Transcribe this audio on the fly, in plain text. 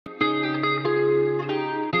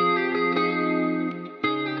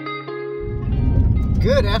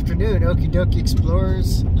Good afternoon, Okie Dokie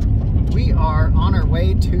Explorers. We are on our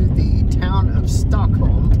way to the town of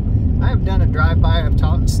Stockholm. I have done a drive-by of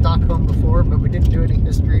Stockholm before, but we didn't do any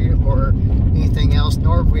history or anything else,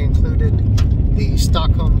 nor have we included the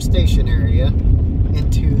Stockholm station area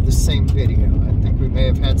into the same video. I think we may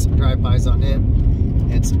have had some drive-bys on it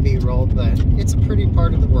and some B-roll, but it's a pretty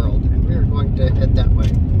part of the world, and we are going to head that way.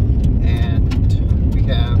 And we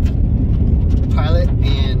have the pilot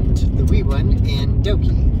and the wee one in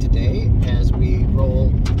Doki today as we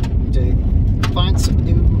roll to find some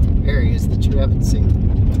new areas that you haven't seen.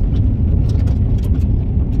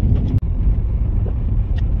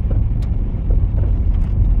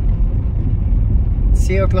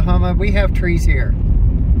 See, Oklahoma, we have trees here.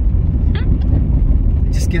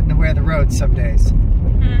 They just get in the way of the road some days.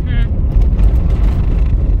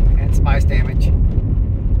 And some ice damage.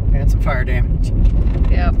 And some fire damage.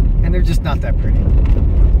 Yep. And they're just not that pretty.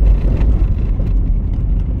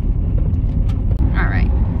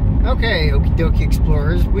 Alright. Okay, Okie Dokie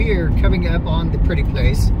Explorers, we are coming up on the pretty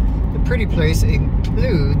place. The pretty place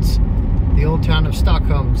includes the old town of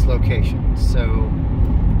Stockholm's location. So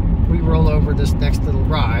we roll over this next little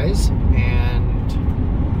rise, and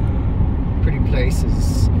pretty place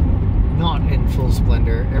is not in full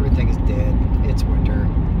splendor. Everything is dead. It's winter.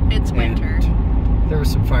 It's winter. And there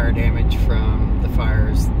was some fire damage from the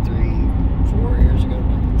fires 4 years ago.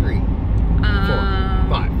 No, 3, 4,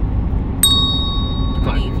 5.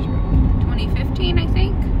 5 years ago. 2015, I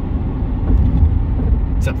think.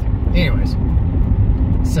 Something. Anyways,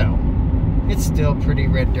 so it's still pretty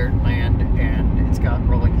red dirt land, and it's got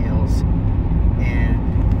rolling hills,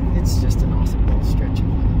 and it's just an awesome little stretch of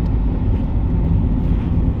land.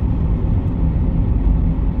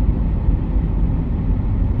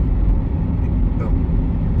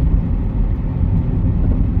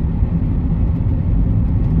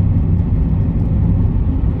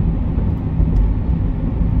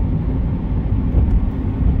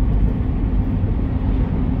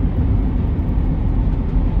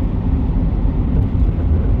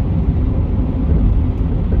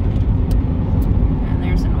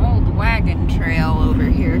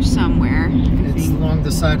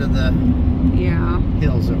 Side of the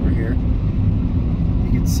hills over here.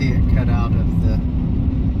 You can see it cut out of the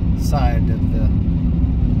side of the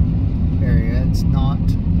area. It's not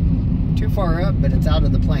too far up, but it's out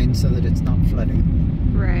of the plain so that it's not flooding.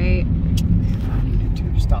 Right. I needed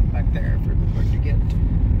to stop back there if we were going to get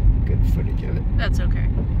good footage of it. That's okay.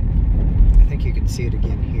 I think you can see it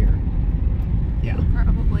again here. Yeah.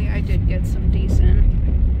 Probably. I did get some decent.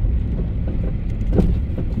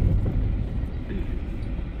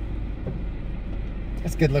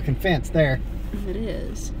 That's a good looking fence there. It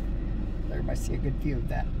is. Everybody see a good view of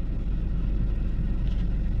that.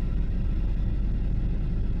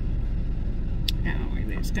 Now, where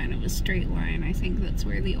there's kind of a straight line, I think that's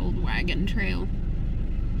where the old wagon trail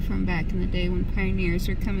from back in the day when pioneers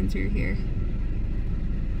were coming through here.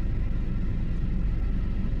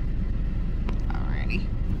 Alrighty.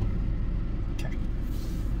 Okay.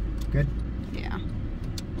 Good? Yeah.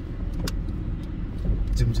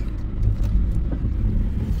 Zoom zoom.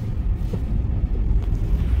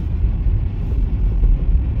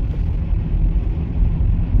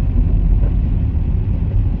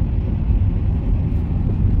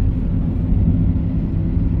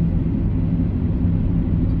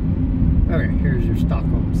 Okay, here's your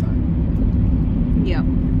Stockholm sign. Yep.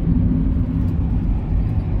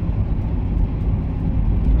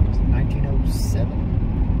 What was it, 1907?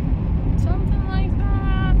 Something like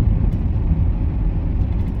that.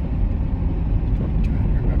 I'm trying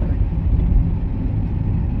to remember.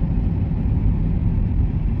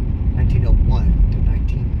 1901 to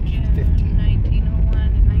 1915. 1901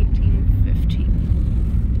 to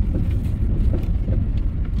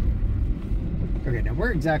 1915. Okay, now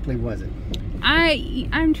where exactly was it?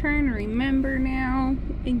 I'm trying to remember now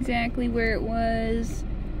exactly where it was.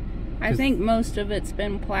 I think most of it's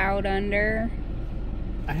been plowed under.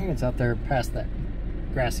 I think it's out there past that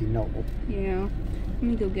grassy knoll. Yeah. Let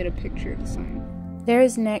me go get a picture of the sign. There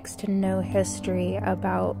is next to no history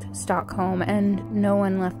about Stockholm, and no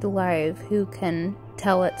one left alive who can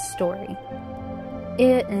tell its story.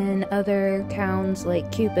 It and other towns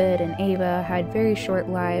like Cupid and Ava had very short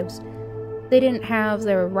lives. They didn't have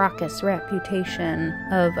the raucous reputation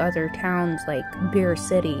of other towns like Beer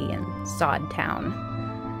City and Sod Town.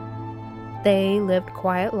 They lived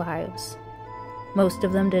quiet lives. Most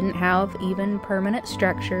of them didn't have even permanent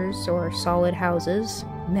structures or solid houses.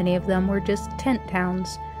 Many of them were just tent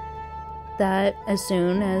towns that, as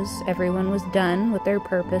soon as everyone was done with their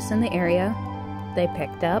purpose in the area, they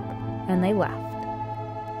picked up and they left.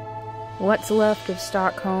 What's left of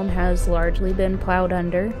Stockholm has largely been plowed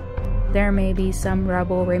under. There may be some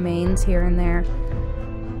rubble remains here and there,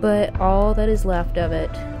 but all that is left of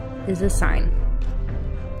it is a sign,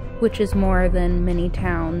 which is more than many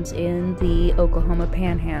towns in the Oklahoma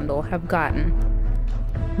Panhandle have gotten.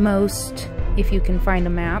 Most, if you can find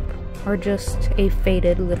a map, are just a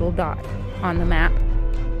faded little dot on the map.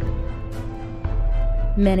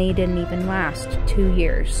 Many didn't even last 2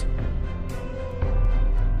 years.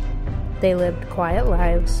 They lived quiet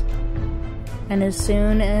lives, and as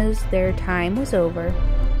soon as their time was over,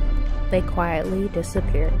 they quietly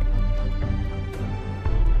disappeared.